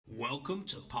Welcome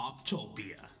to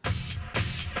Poptopia.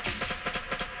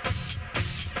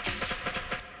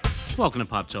 Welcome to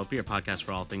Poptopia, your podcast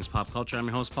for all things pop culture. I'm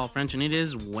your host, Paul French, and it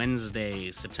is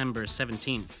Wednesday, September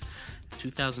 17th,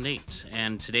 2008.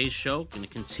 And today's show, going to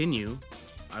continue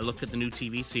our look at the new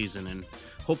TV season and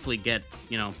hopefully get,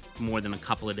 more than a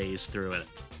couple of days through it.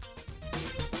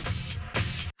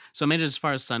 So I made it as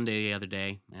far as Sunday the other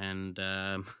day, and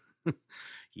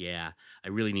yeah, I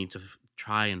really need to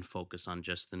try and focus on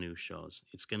just the new shows.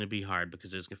 It's going to be hard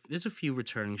because there's a few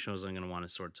returning shows I'm going to want to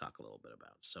sort of talk a little bit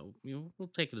about. So, we'll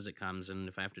take it as it comes, and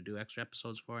if I have to do extra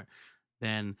episodes for it,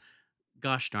 then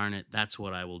gosh darn it, that's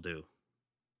what I will do.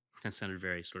 That sounded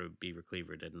very sort of Beaver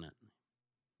Cleaver, didn't it?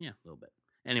 Yeah, a little bit.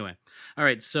 Anyway, all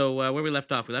right, so where we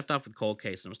left off with Cold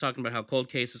Case, and I was talking about how Cold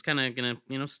Case is kind of going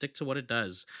to, stick to what it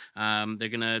does. They're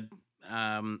going to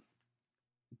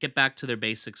get back to their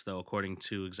basics, though, according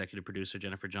to executive producer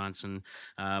Jennifer Johnson.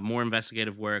 More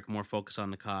investigative work, more focus on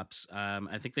the cops.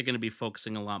 I think they're going to be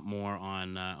focusing a lot more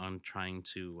on trying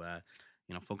to,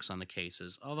 focus on the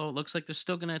cases. Although it looks like they're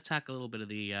still going to attack a little bit of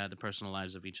the personal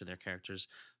lives of each of their characters.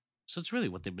 So it's really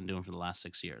what they've been doing for the last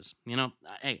 6 years.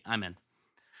 Hey, I'm in.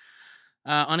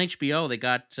 On HBO, they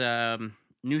got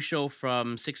new show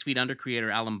from 6 Feet Under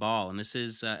creator Alan Ball, and this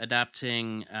is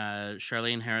adapting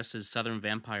Charlaine Harris's Southern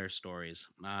Vampire Stories.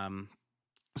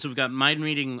 So we've got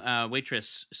mind-reading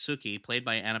waitress Suki, played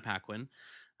by Anna Paquin,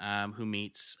 who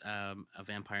meets a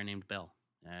vampire named Bill.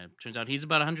 Turns out he's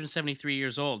about 173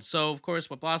 years old. So, of course,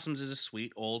 what blossoms is a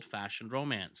sweet, old-fashioned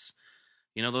romance.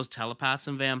 You know, those telepaths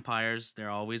and vampires,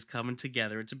 they're always coming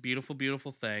together. It's a beautiful,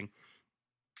 beautiful thing.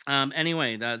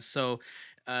 Anyway,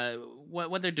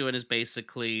 what they're doing is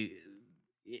basically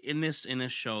in this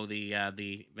show,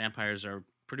 the vampires are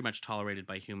pretty much tolerated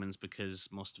by humans because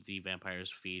most of the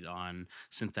vampires feed on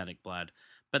synthetic blood.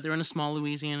 But they're in a small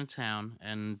Louisiana town,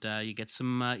 and you get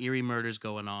some eerie murders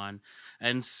going on.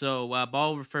 And so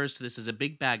Ball refers to this as a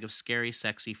big bag of scary,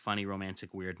 sexy, funny,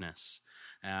 romantic weirdness.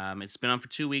 It's been on for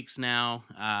 2 weeks now.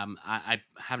 I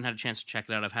haven't had a chance to check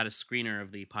it out. I've had a screener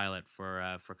of the pilot for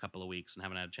a couple of weeks and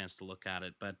haven't had a chance to look at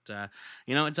it. But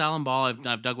it's Alan Ball.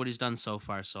 I've dug what he's done so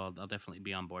far, so I'll definitely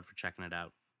be on board for checking it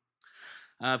out.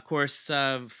 Of course,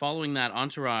 following that,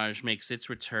 Entourage makes its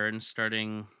return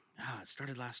starting. It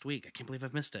started last week. I can't believe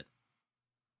I've missed it.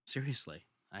 Seriously.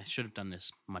 I should have done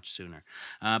this much sooner.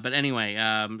 But anyway,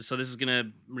 so this is going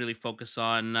to really focus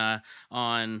on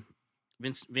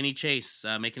Vinny Chase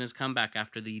making his comeback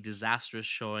after the disastrous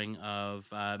showing of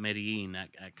Medellin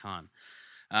at Cannes.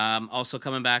 Also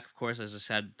coming back, of course, as I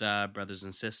said, Brothers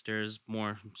and Sisters,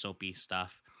 more soapy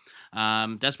stuff.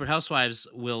 Desperate Housewives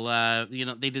will,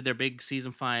 they did their big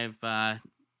season 5.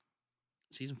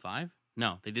 Season 5?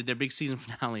 No, they did their big season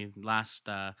finale last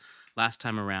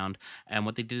time around, and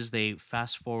what they did is they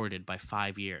fast forwarded by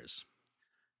 5 years.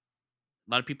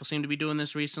 A lot of people seem to be doing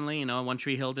this recently. One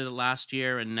Tree Hill did it last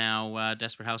year, and now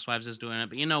Desperate Housewives is doing it.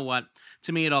 But you know what?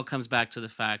 To me, it all comes back to the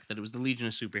fact that it was the Legion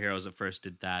of Superheroes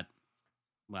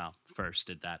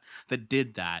that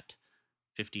did that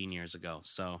 15 years ago.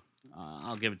 So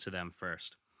I'll give it to them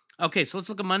first. Okay, so let's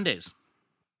look at Mondays.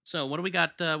 So what do we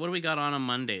got? What do we got on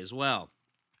Mondays? Well,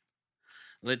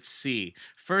 let's see.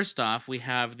 First off, we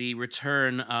have the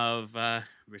return of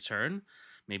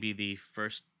maybe the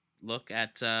first look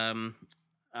at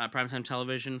primetime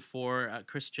television for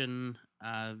Christian.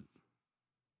 I'm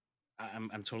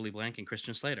totally blanking.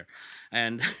 Christian Slater,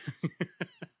 and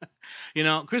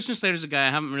Christian Slater's a guy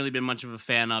I haven't really been much of a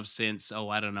fan of since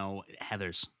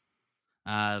Heathers.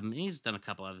 He's done a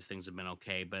couple other things that have been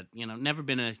okay, but never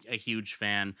been a huge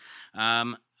fan.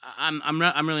 I'm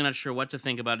really not sure what to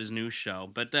think about his new show,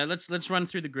 but let's run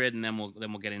through the grid and then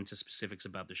we'll get into specifics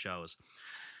about the shows.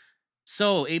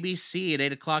 So ABC at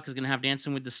 8 o'clock is going to have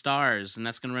Dancing with the Stars, and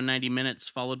that's going to run 90 minutes,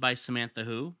 followed by Samantha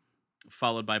Who,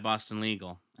 followed by Boston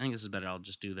Legal. I think this is better. I'll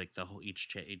just do like the whole each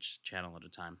channel at a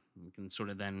time. We can sort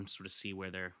of see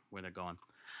where they're going.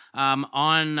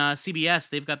 On CBS,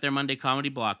 they've got their Monday comedy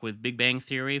block with Big Bang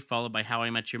Theory, followed by How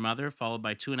I Met Your Mother, followed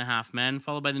by 2.5 Men,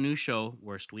 followed by the new show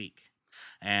Worst Week,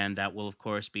 and that will of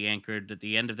course be anchored at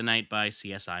the end of the night by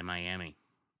CSI Miami.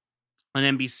 On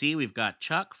NBC, we've got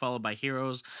Chuck, followed by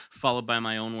Heroes, followed by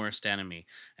My Own Worst Enemy.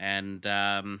 And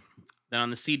then on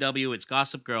the CW, it's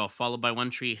Gossip Girl, followed by One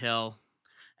Tree Hill.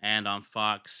 And on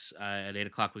Fox, at 8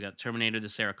 o'clock, we got Terminator, The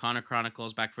Sarah Connor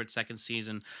Chronicles, back for its second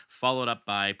season, followed up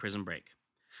by Prison Break.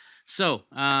 So,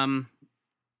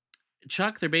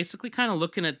 Chuck, they're basically kind of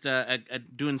looking at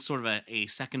doing sort of a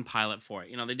second pilot for it.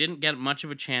 They didn't get much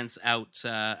of a chance out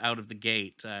of the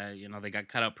gate. They got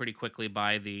cut out pretty quickly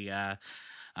by the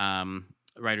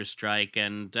writer's strike,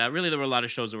 and really there were a lot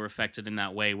of shows that were affected in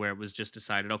that way, where it was just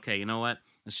decided, okay, you know what,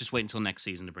 let's just wait until next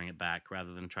season to bring it back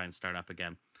rather than try and start up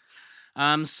again.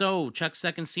 So Chuck's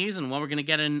second season, well, we're gonna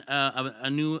get a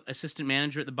new assistant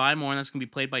manager at the Buy More, and that's gonna be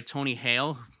played by Tony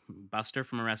Hale, Buster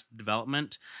from Arrested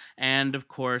Development, and of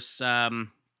course,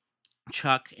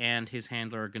 Chuck and his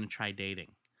handler are gonna try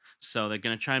dating. So they're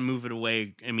gonna try and move it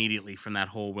away immediately from that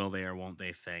whole will they or won't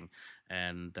they thing,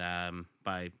 and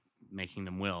by making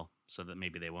them will, so that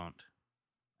maybe they won't.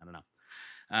 I don't know.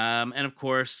 And of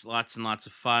course, lots and lots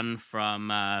of fun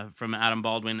from Adam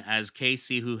Baldwin as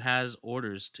Casey, who has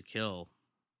orders to kill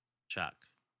Chuck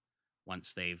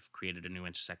once they've created a new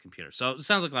Intersect computer. So it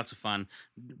sounds like lots of fun.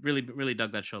 Really, really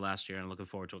dug that show last year, and looking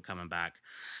forward to it coming back.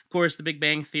 Of course, The Big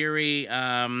Bang Theory.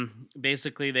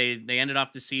 Basically, they ended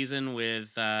off the season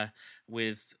with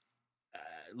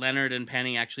Leonard and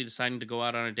Penny actually deciding to go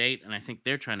out on a date, and I think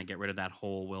they're trying to get rid of that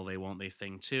whole will they won't they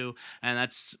thing too, and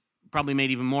that's probably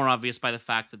made even more obvious by the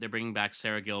fact that they're bringing back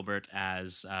Sarah Gilbert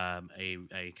as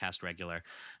a cast regular,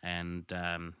 and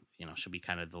she'll be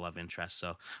kind of the love interest.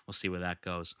 So we'll see where that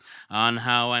goes. On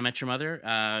How I Met Your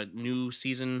Mother, new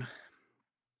season.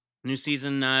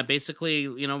 Basically,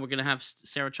 we're gonna have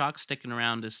Sarah Chalk sticking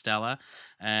around as Stella,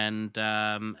 and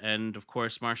of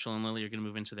course Marshall and Lily are gonna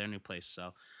move into their new place.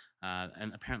 So,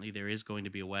 and apparently there is going to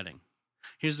be a wedding.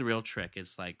 Here's the real trick: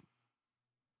 it's like,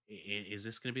 is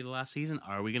this going to be the last season?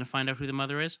 Are we going to find out who the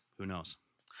mother is? Who knows?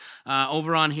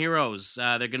 Over on Heroes,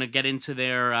 they're going to get into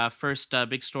their first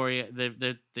big story.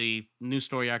 The new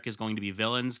story arc is going to be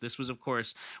villains. This was, of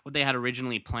course, what they had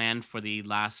originally planned for the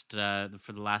last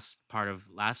part of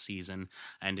last season,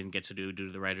 and didn't get to do due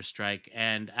to the writer's strike.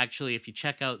 And actually, if you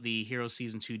check out the Heroes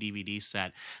Season 2 DVD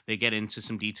set, they get into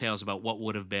some details about what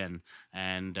would have been,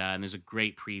 and there's a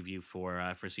great preview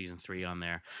for Season 3 on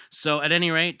there. So at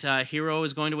any rate, Hero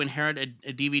is going to inherit a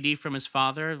DVD from his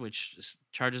father, which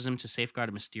charges him to safeguard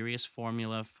a mysterious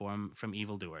formula from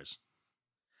evildoers.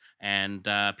 And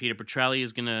Peter Petrelli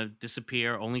is going to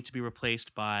disappear, only to be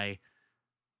replaced by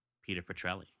Peter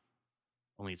Petrelli.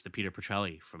 Only it's the Peter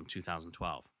Petrelli from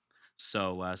 2012.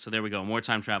 So there we go. More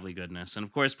time travel goodness. And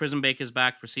of course, Prison Break is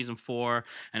back for season 4,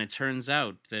 and it turns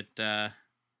out that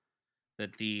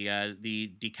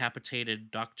the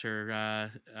decapitated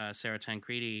Dr. Sarah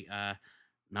Tancredi,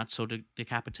 not so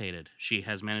decapitated. She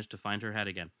has managed to find her head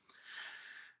again.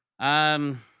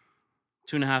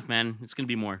 2.5 Men. It's gonna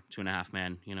be more 2.5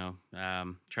 Men.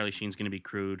 Charlie Sheen's gonna be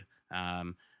crude.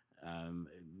 John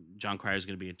Cryer's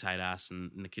gonna be a tight ass,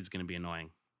 and the kid's gonna be annoying.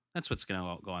 That's what's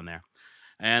gonna go on there.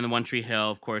 And the One Tree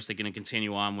Hill, of course, they're gonna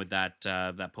continue on with that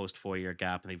post 4-year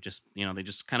gap. They've just they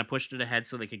just kind of pushed it ahead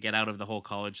so they could get out of the whole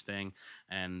college thing,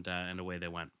 and away they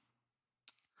went.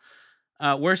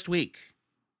 Worst week.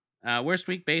 Worst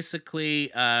week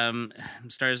basically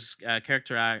stars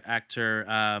character actor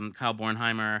Kyle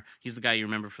Bornheimer. He's the guy you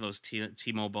remember for those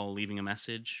T-Mobile leaving a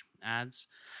message ads.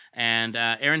 And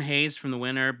Aaron Hayes from The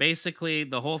Winner. Basically,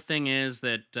 the whole thing is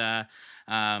that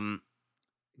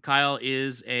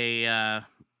Kyle's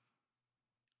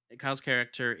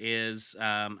character is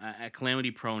a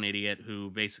calamity-prone idiot who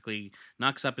basically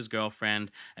knocks up his girlfriend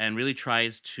and really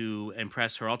tries to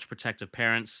impress her ultra-protective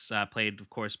parents, played, of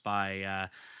course, by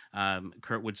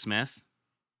Kurtwood Smith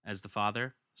as the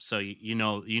father. So you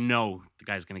know the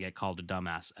guy's going to get called a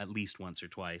dumbass at least once or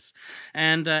twice.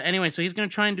 And anyway, so he's going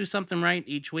to try and do something right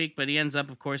each week, but he ends up,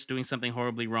 of course, doing something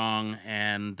horribly wrong,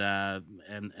 and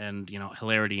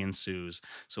hilarity ensues.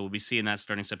 So we'll be seeing that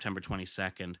starting September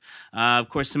 22nd. Of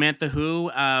course, Samantha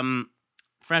Who,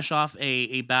 fresh off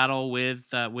a battle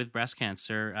with breast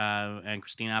cancer, and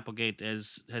Christine Applegate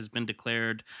has been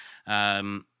declared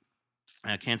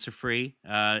cancer-free,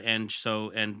 and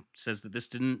says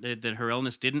that her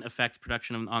illness didn't affect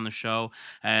production on the show,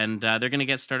 and they're going to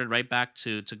get started right back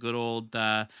to good old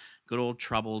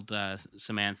troubled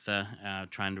Samantha,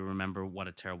 trying to remember what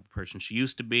a terrible person she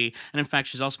used to be. And in fact,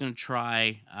 she's also going to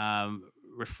try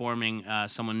reforming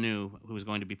someone new who is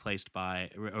going to be played by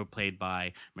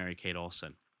Mary-Kate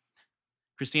Olsen.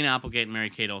 Christina Applegate and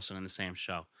Mary-Kate Olsen in the same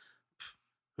show.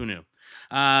 Who knew?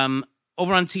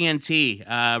 Over on TNT,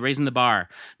 Raising the Bar.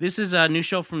 This is a new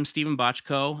show from Stephen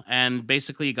Bochco, and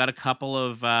basically you got a couple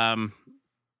of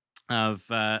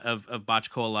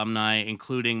Bochco alumni,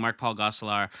 including Mark Paul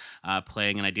Gosselaar,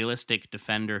 playing an idealistic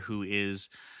defender who is,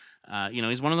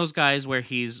 he's one of those guys where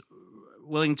he's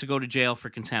willing to go to jail for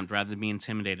contempt rather than be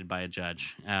intimidated by a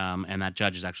judge. And that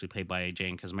judge is actually played by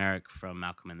Jane Kaczmarek from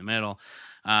Malcolm in the Middle.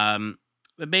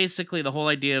 But basically, the whole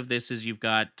idea of this is you've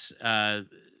got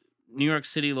New York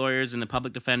City lawyers in the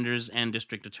public defenders and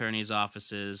district attorney's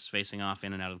offices facing off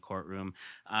in and out of the courtroom.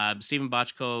 Stephen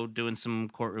Bochco doing some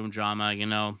courtroom drama.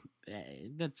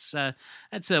 That's a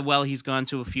well he's gone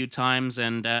to a few times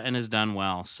and has done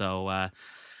well. So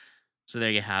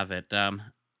there you have it.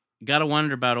 Gotta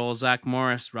wonder about old Zach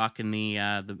Morris rocking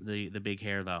the big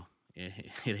hair though. It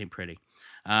ain't pretty.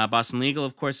 Boston Legal,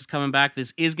 of course, is coming back.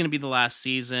 This is going to be the last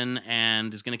season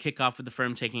and is going to kick off with the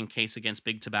firm taking a case against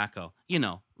Big Tobacco.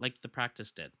 Like the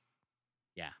practice did.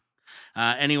 Yeah.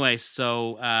 Anyway,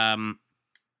 so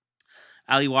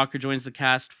Ali Walker joins the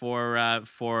cast for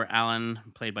Alan,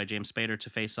 played by James Spader, to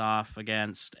face off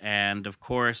against, and of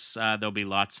course there'll be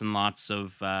lots and lots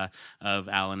of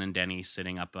Alan and Denny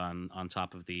sitting up on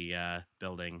top of the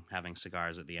building having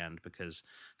cigars at the end, because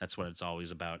that's what it's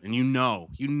always about. And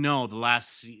the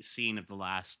last scene of the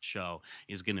last show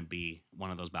is going to be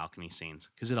one of those balcony scenes,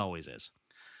 because it always is.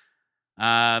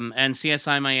 And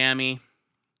CSI Miami,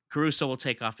 Caruso will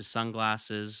take off his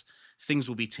sunglasses, things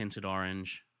will be tinted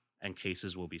orange, and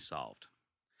cases will be solved.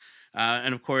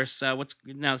 And of course, what's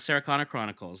now the Sarah Connor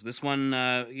Chronicles? This one,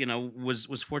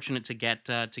 was fortunate to get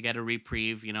a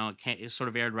reprieve. It sort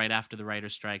of aired right after the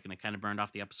writer's strike, and it kind of burned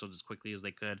off the episodes as quickly as they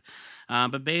could.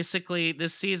 But basically,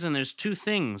 this season, there's two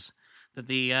things that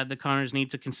the Connors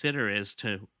need to consider: is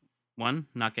to, one,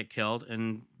 not get killed,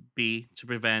 and B, to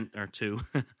prevent, or two,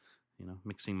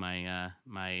 mixing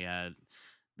my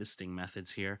listing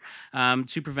methods here,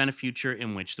 to prevent a future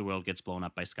in which the world gets blown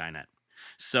up by Skynet.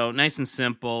 So nice and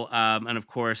simple. And of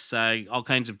course, all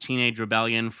kinds of teenage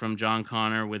rebellion from John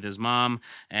Connor with his mom.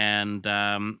 And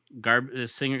the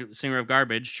singer of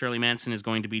Garbage, Shirley Manson, is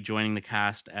going to be joining the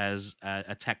cast as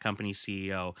a tech company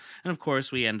CEO. And of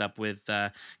course, we end up with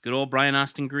good old Brian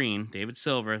Austin Green, David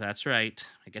Silver. That's right.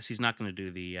 I guess he's not going to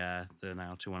do the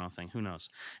 90210 thing. Who knows?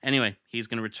 Anyway, he's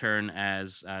going to return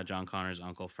as John Connor's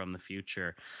uncle from the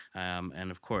future. And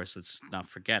of course, let's not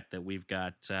forget that we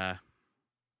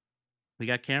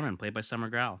got Cameron, played by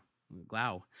Summer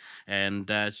Glau, and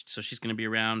so she's going to be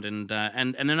around, and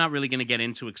they're not really going to get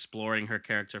into exploring her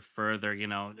character further,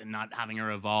 and not having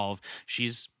her evolve.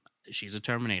 She's a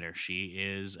Terminator. She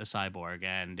is a cyborg,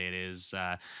 and it is,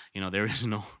 there is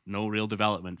no real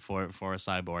development for a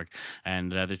cyborg,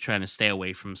 and they're trying to stay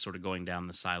away from sort of going down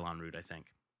the Cylon route, I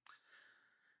think.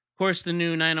 Of course, the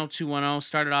new 90210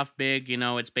 started off big.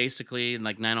 It's basically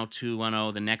like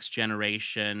 90210, the next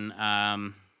generation.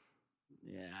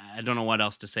 Yeah, I don't know what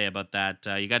else to say about that.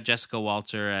 You got Jessica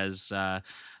Walter as the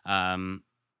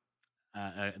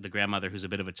grandmother, who's a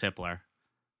bit of a tippler.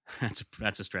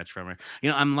 That's a stretch from her.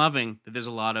 I'm loving that there's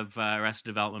a lot of Arrested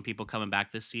Development people coming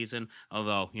back this season.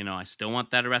 Although, I still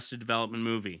want that Arrested Development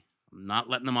movie. I'm not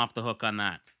letting them off the hook on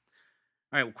that.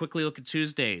 All right, we'll quickly look at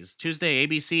Tuesdays. Tuesday,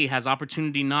 ABC has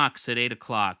Opportunity Knocks at 8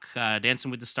 o'clock, Dancing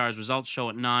with the Stars results show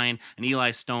at 9, and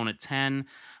Eli Stone at 10.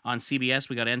 On CBS,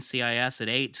 we got NCIS at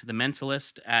 8, The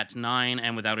Mentalist at 9,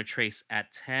 and Without a Trace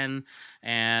at 10.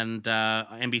 And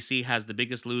NBC has The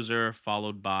Biggest Loser,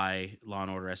 followed by Law &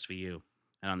 Order SVU.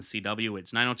 And on the CW,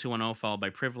 it's 90210, followed by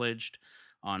Privileged.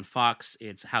 On Fox,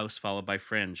 it's House, followed by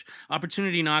Fringe.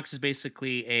 Opportunity Knocks is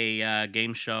basically a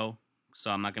game show, so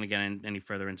I'm not going to get any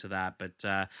further into that.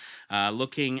 But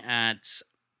looking at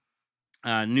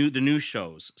the new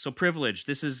shows. So Privileged,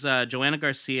 this is Joanna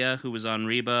Garcia, who was on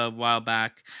Reba a while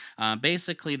back.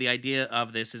 Basically, the idea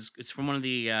of this is it's from one of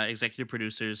the executive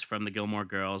producers from the Gilmore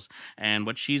Girls, and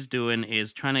what she's doing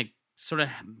is trying to sort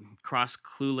of cross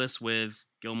Clueless with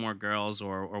Gilmore Girls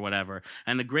or whatever.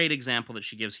 And the great example that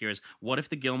she gives here is, what if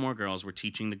the Gilmore Girls were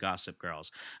teaching the Gossip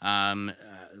Girls?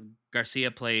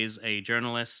 Garcia plays a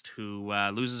journalist who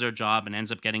loses her job and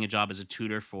ends up getting a job as a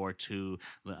tutor for two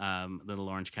little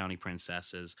Orange County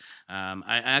princesses.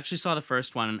 I actually saw the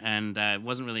first one and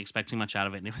wasn't really expecting much out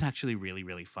of it, and it was actually really,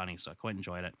 really funny, so I quite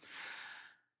enjoyed it.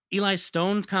 Eli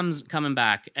Stone coming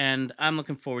back, and I'm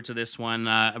looking forward to this one.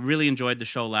 I really enjoyed the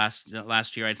show last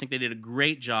year. I think they did a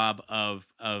great job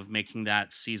of making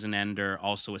that season ender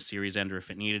also a series ender if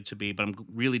it needed to be, but I'm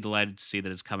really delighted to see that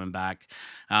it's coming back.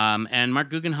 And Mark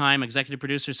Guggenheim, executive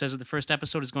producer, says that the first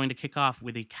episode is going to kick off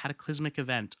with a cataclysmic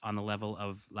event on the level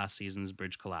of last season's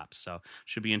bridge collapse, so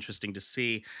should be interesting to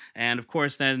see. And of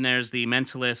course, then there's The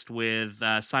Mentalist with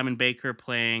Simon Baker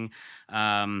playing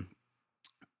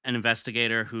an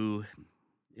investigator who's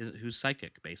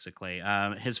psychic, basically.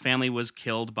 His family was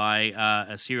killed by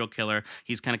a serial killer.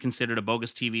 He's kind of considered a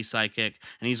bogus TV psychic,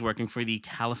 and he's working for the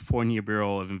California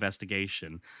Bureau of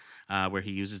Investigation, where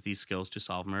he uses these skills to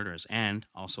solve murders and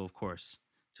also, of course,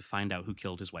 to find out who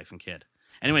killed his wife and kid.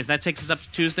 Anyways, that takes us up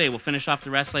to Tuesday. We'll finish off the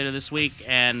rest later this week,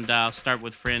 and I'll start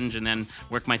with Fringe and then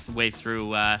work my way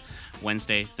through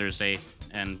Wednesday, Thursday,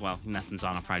 And, well, nothing's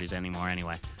on Fridays anymore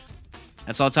anyway.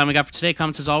 That's all the time we got for today.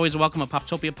 Comments, as always, are welcome at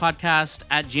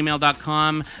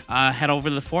poptopiapodcast@gmail.com. Head over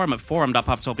to the forum at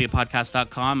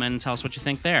forum.poptopiapodcast.com and tell us what you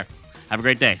think there. Have a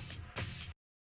great day.